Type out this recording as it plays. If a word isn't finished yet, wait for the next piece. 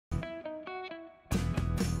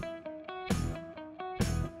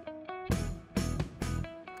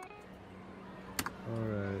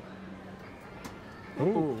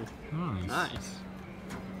Nice.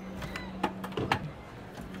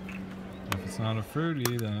 If it's not a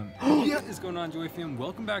fruity, then... What is going on, Joy fam?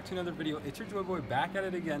 Welcome back to another video. It's your Joy Boy back at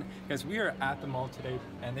it again. Guys, we are at the mall today,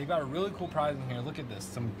 and they got a really cool prize in here. Look at this,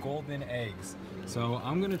 some golden eggs. So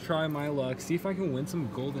I'm gonna try my luck, see if I can win some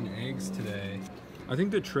golden eggs today. I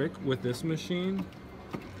think the trick with this machine,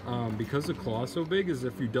 because the claw is so big, is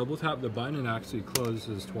if you double tap the button, it actually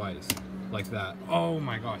closes twice, like that. Oh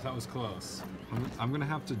my gosh, that was close. I'm gonna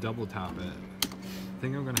have to double tap it. I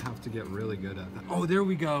think I'm gonna have to get really good at that. Oh, there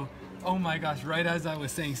we go. Oh my gosh, right as I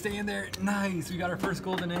was saying, stay in there. Nice, we got our first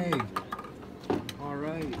golden egg. All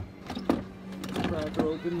right, crack her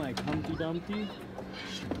open like Humpty Dumpty.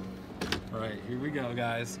 All right, here we go,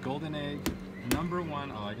 guys. Golden egg, number one.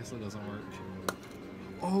 Oh, I guess that doesn't work.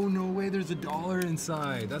 Oh, no way, there's $1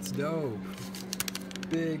 inside. That's dope.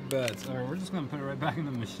 Big bets. All right, we're just gonna put it right back in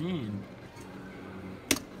the machine.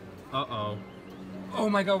 Uh-oh. Oh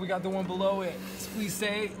my God, we got the one below it. Please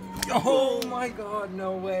say, oh my God,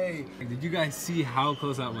 no way. Did you guys see how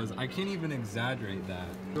close that was? I can't even exaggerate that.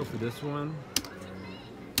 Go for this one.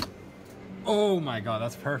 Oh my God,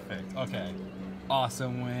 that's perfect. Okay,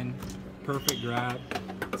 awesome win. Perfect grab.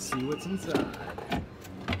 Let's see what's inside.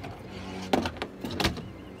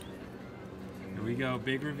 Here we go,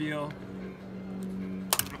 big reveal.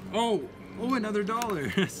 Oh, another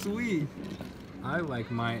 $1. Sweet. I like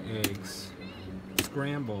my eggs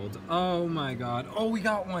scrambled. Oh my God. Oh, we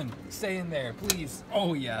got one. Stay in there, please.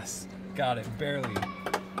 Oh yes, got it, barely.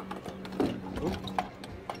 Oh.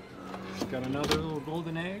 Got another little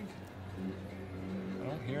golden egg. I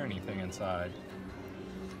don't hear anything inside.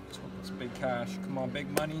 It's big cash. Come on, big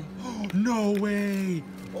money. No way.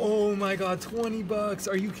 Oh my God, 20 bucks.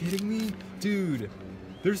 Are you kidding me? Dude,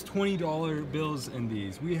 there's $20 bills in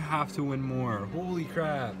these. We have to win more. Holy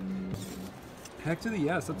crap. Heck to the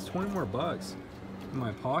yes, that's 20 more bucks in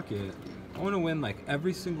my pocket. I want to win like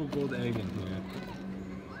every single gold egg in here.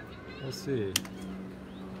 We'll see.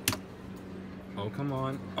 Oh, come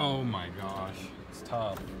on. Oh my gosh, it's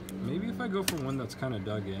tough. Maybe if I go for one that's kind of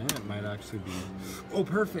dug in, it might actually be... Oh,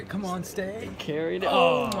 perfect. Come on, stay. Carried it.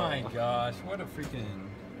 Oh my gosh, what a freaking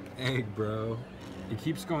egg, bro. It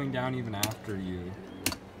keeps going down even after you.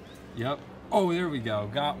 Yep. Oh, there we go.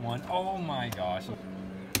 Got one. Oh my gosh.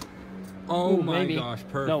 Oh ooh, my maybe. gosh,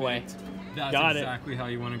 perfect. No way. That's got exactly how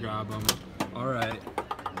you want to grab them. All right.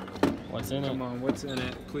 What's in it? Come on, what's in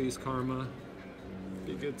it? Please, karma.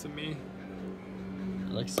 Be good to me.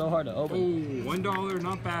 It looks so hard to open. Oh, $1,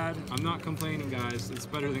 not bad. I'm not complaining, guys. It's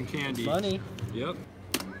better than candy. Money. Yep.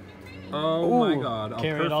 Oh ooh, my God.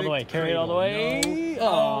 Carry it all the way. Carry it all the way. No.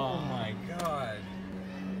 Oh my God.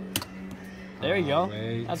 There you go.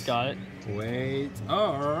 Wait. That's got it. Wait.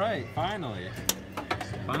 Oh, all right. Finally.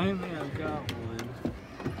 Finally, I've got one.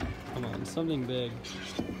 Come on, something big.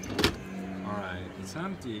 All right, it's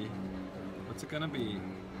empty. What's it gonna be?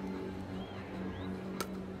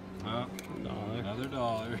 Oh, another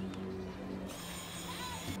 $1.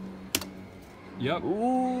 Yep.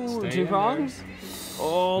 Ooh, Stay 2 prongs?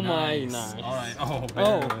 Oh nice. my, nice. All right. Oh,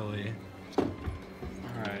 barely. All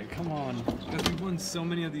right, come on. Because we've won so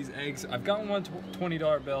many of these eggs. I've gotten one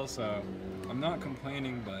 $20 bill, so I'm not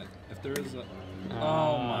complaining. But if there is a,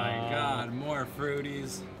 oh my God, more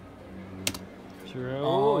fruities. True.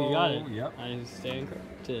 Oh, you got it. Yep. I stand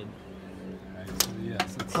corrected. Right, so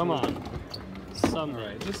yes. Come on. Something. All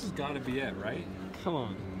right, this has got to be it, right? Come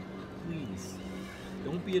on. Please.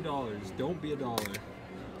 Don't be $1. Don't be $1.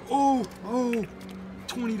 Oh,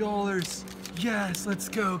 $20. Yes, let's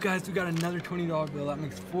go, guys. We got another $20 bill. That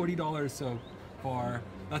makes $40 so far.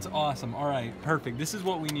 That's awesome. All right, perfect. This is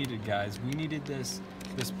what we needed, guys. We needed this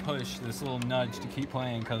push, this little nudge to keep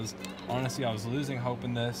playing, because honestly, I was losing hope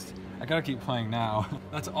in this. I gotta keep playing now.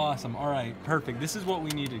 That's awesome. All right, perfect. This is what we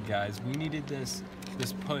needed, guys. We needed this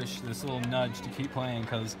push, this little nudge to keep playing,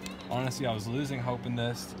 because honestly, I was losing hope in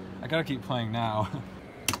this. I gotta keep playing now.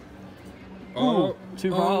 Oh, 2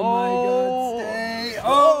 prongs. Oh my God, stay.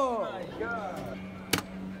 Oh my God.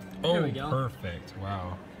 There we go. Perfect.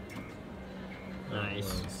 Wow.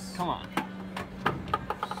 Nice. Come on.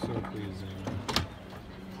 So pleasing.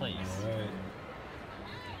 Please. All right.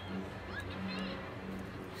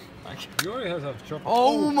 You already have trouble.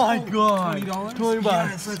 Oh my God. $20? 20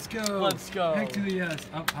 bucks. Yes, let's go. Let's go. Heck to the yes.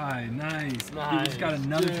 Up high. Nice. We Nice. just got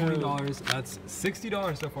another Dude. $20. That's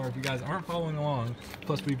 $60 so far if you guys aren't following along.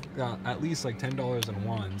 Plus we've got at least like $10 in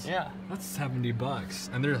ones. Yeah. That's 70 bucks.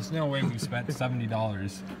 And there's no way we spent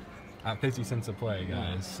 $70 at 50 cents a play,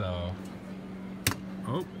 guys. So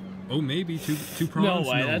oh maybe two prongs. No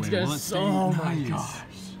way. That's way. gonna Well, so. Oh my nice. gosh.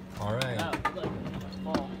 All right.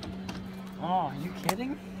 Oh, are you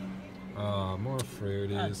kidding? More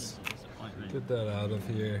fruities. Get that out of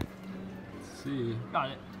here. Let's see.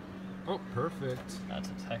 Got it. Oh, perfect. That's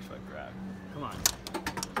a textbook grab. Come on.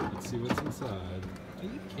 Let's see what's inside. Are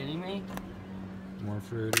you kidding me? More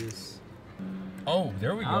fruities. Oh,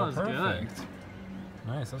 there we That go. was Perfect. good.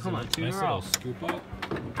 Nice. That's Come a on, 2 in nice a little row. scoop up.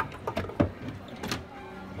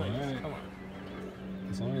 Please, Alright. come on.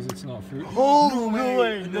 As long as it's not fruit. Oh, no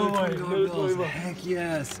way, Another no way, $20 no bills. way. Heck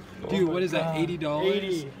yes. Oh Dude, my what is that? God. $80?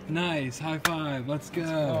 80. Nice. High five. Let's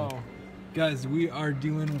go. Oh. Guys, we are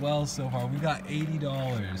doing well so far. We got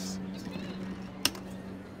 $80.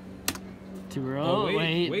 2 row. Oh,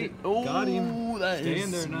 wait. Oh, Got him. That Stay is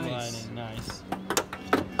in there, nice. sliding. Nice.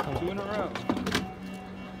 2 in a row.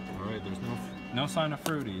 All right, there's no sign of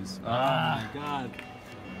fruities. Oh Ah. my God.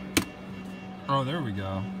 Oh, there we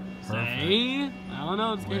go. Perfect. See? I don't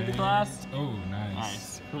know. It's getting the glass. Oh, nice.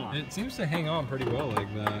 Nice. Come on. It seems to hang on pretty well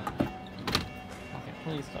like that. Okay,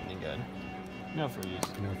 please something good. No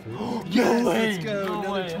fruities. No fruit. Yes, Let's way, go. no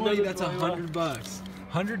Another way, 20. another That's 20. $100.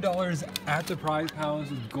 $100 at the Prize Palace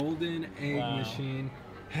Golden Egg Wow. Machine.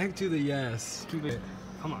 Heck to the yes.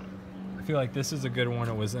 Come on. I feel like this is a good one.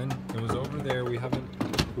 It was over there. We haven't.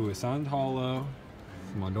 Ooh, it sounds hollow.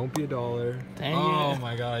 Come on, don't be a dollar. Dang oh it.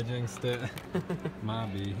 my God, I jinxed it.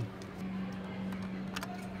 Mobby.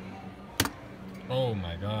 Oh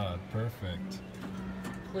my God, perfect.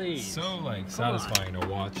 Please. So like Come satisfying to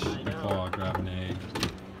watch I the know. claw grab an egg.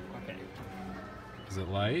 Okay. Is it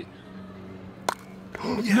light?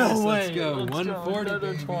 Yes, no way. Let's go. Let's 140. Go.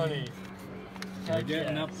 Another baby. 20. We're Heck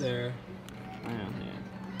getting yes. up there. Yeah.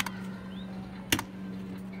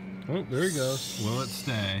 Oh, there he goes. Will it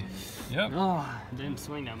stay? Yep. Oh, didn't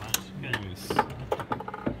swing that much. Good. Nice.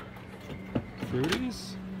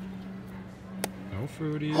 Fruities? No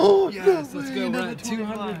fruities. Oh, yes, no let's way, go. We're another at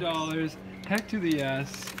 $200. Heck to the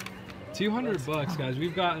yes. $200, guys.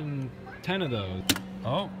 We've gotten 10 of those.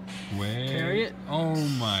 Oh, wait. Carry it. Oh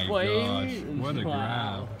my Wait. gosh. What a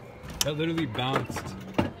Wow. grab. That literally bounced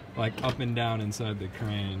like up and down inside the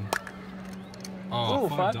crane. Oh, Ooh,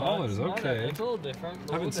 $5. $5. Okay. It's a little different.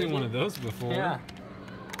 I haven't seen one of those before. Yeah.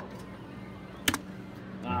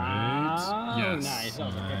 Right. Oh, Yes. nice. That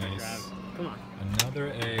was a perfect grab. Nice. Come on.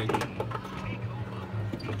 Another egg.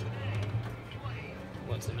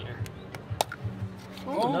 What's in here?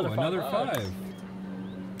 Oh, another $5. 5.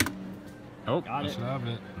 Oh, Got I it. should have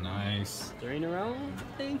it. Nice. 3 in a row,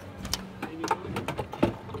 I think. Maybe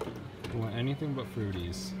I want anything but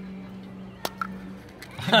fruities.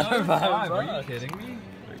 Another Another 5. Are you $5. kidding me?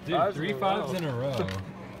 Fives Dude, in 3 a fives row. in a row.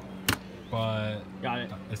 But Got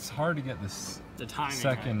it. it's hard to get this The timing.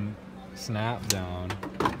 second snap down.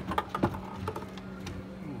 Right.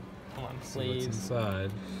 Come on, See what's please.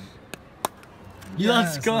 inside. Let's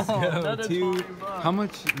Yes, go. let's Another Two- $20. How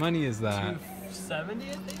much money is that? 270,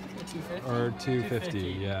 I think, or 250. Or 250,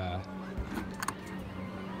 yeah.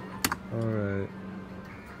 All right.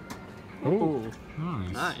 Ooh,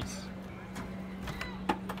 Nice. nice.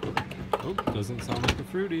 Oh, doesn't sound like a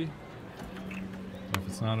fruity. If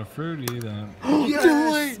it's not a fruity, then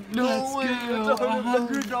Yes! No Let's way! go! That's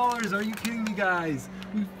 $100. $100! Are you kidding me, guys?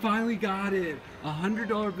 We finally got it!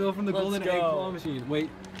 $100 bill from the Let's Golden go. Egg Claw Machine. Wait,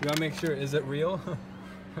 we gotta make sure. Is it real?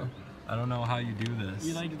 I don't know how you do this.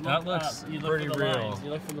 You like look that looks up. You look pretty for the real. lines. You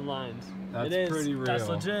look for the lines. That's it is. pretty That's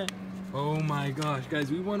real. legit. Oh my gosh,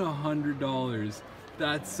 guys, we won $100.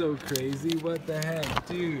 That's so crazy. What the heck,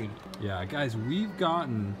 dude? Yeah, guys, we've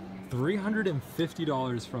gotten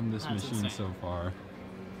 $350 from this That's machine insane. so far.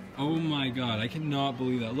 Oh my God, I cannot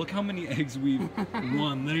believe that. Look how many eggs we've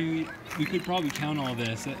won. Literally, we could probably count all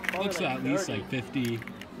this. It Probably looks like at least 30. like 50.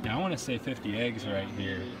 Yeah, I want to say 50 eggs right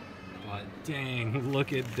here. But dang,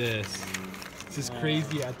 look at this. This is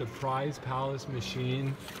crazy at the Prize Palace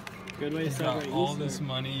machine. Good way to We got celebrate all Easter. this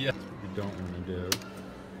money. Yeah. We don't want to do.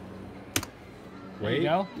 There you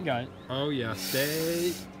go. You got it. Oh yeah,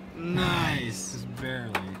 stay. Nice. Just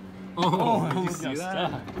barely. Oh, did you we see got that?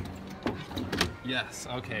 stuck. Yes.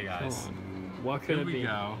 Okay, guys. What could Here it we be?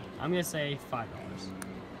 go. I'm gonna say $5.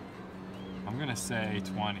 I'm gonna say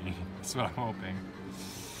 20. That's what I'm hoping.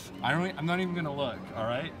 I'm not even gonna look. All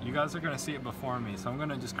right. You guys are gonna see it before me, so I'm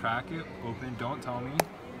gonna just crack it open. Don't tell me.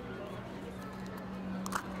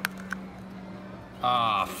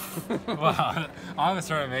 Ah, wow. I'm gonna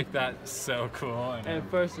try to make that so cool. And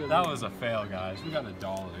first, That was a fail, guys. We got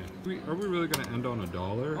 $1. Are we really gonna end on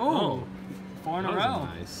 $1? Oh, 4 in a that was row.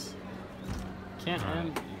 nice. Can't All right.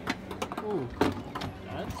 end. Ooh,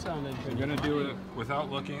 that sounded I'm pretty. gonna do funny. it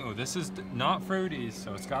without looking. Oh, this is not fruities,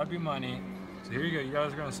 so it's gotta be money. So here you go. You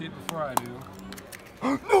guys are gonna see it before I do.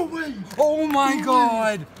 No way! Oh my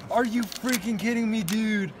God! Are you freaking kidding me,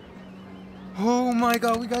 dude? Oh my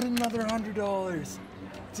God, we got another $100.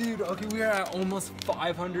 Dude, okay, we are at almost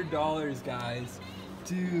 $500, guys.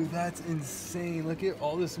 Dude, that's insane. Look at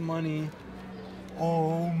all this money.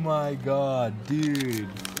 Oh my god, dude.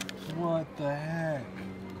 What the heck?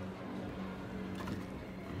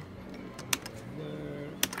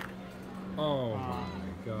 Oh my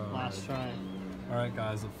god. Last try. Alright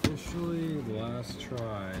guys, officially last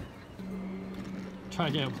try. Try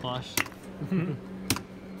to get a plush.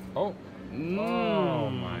 Oh. Oh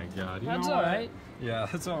my god. You That's know what? alright. Yeah,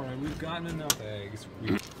 that's alright. We've gotten enough eggs.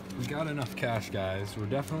 We got enough cash, guys. We're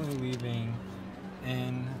definitely leaving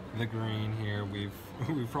in the green here. We've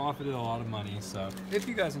profited a lot of money. So if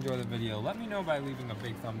you guys enjoyed the video, let me know by leaving a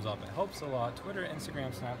big thumbs up. It helps a lot. Twitter,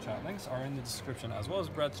 Instagram, Snapchat links are in the description, as well as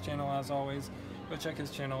Brett's channel. As always, go check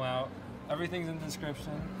his channel out. Everything's in the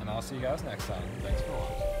description, and I'll see you guys next time. Thanks for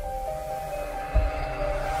watching.